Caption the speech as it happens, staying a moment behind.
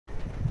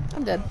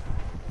I'm dead.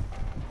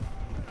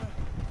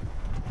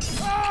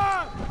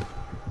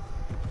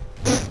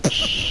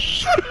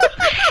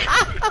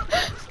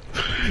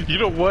 You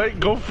know what?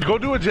 Go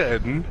do it,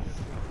 Jen.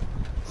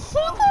 Who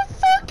the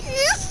fuck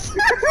is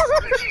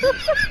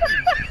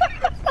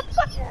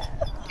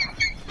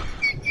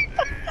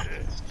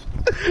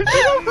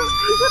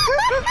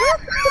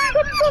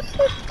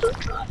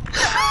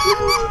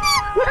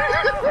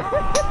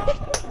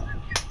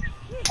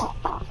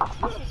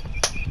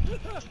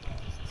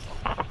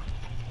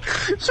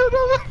Shut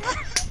up.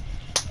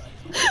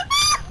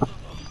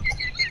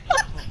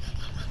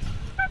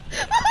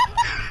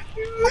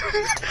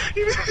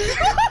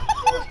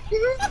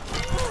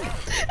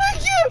 I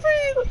can't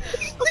breathe!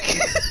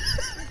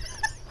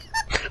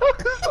 I'm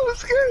so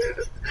scared.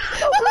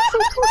 I'm so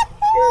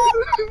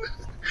scared.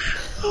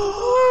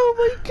 Oh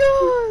my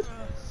god!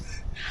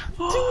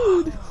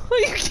 Dude, are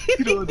you kidding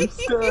You don't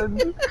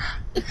understand.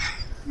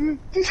 me?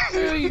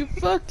 Are you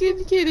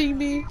fucking kidding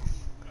me?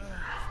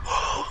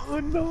 Oh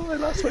no, I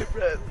lost my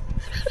breath.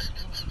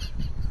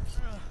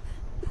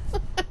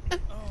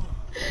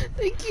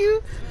 Thank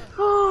you.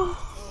 Oh,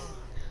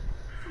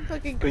 I'm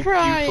fucking Thank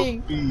crying.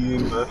 you for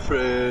being my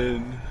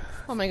friend.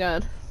 Oh my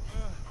god.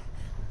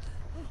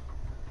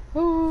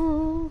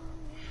 Oh.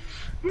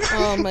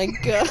 Oh my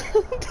god.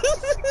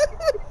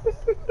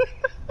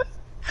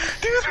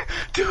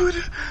 Dude.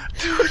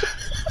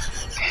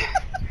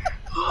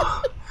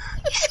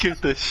 You scared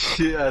the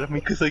shit out of me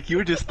because like you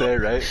were just there,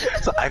 right?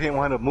 So I didn't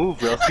want to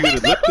move or else you would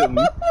have looked at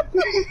me.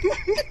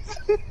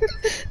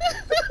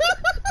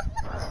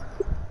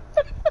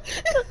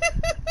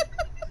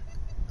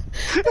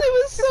 It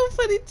was so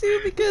funny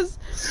too because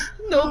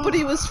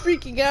nobody was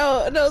freaking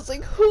out and I was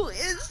like, who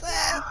is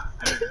that?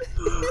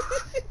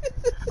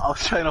 I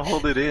was trying to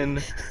hold it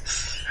in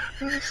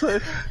so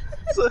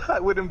I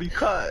wouldn't be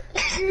caught.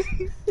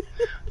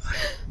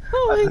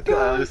 Oh my I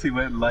god. honestly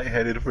went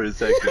lightheaded for a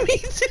second. Me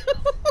too.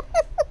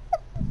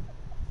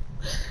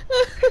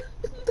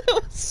 That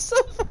was so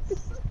funny.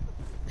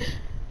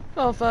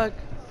 Oh fuck.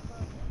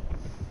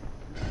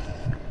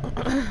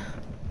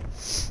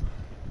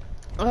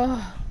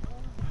 Oh.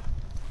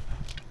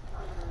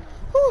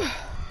 Whew.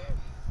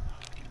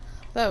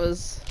 That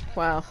was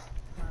wow.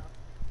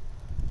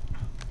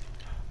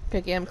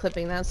 Okay, I'm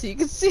clipping that so you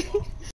can see.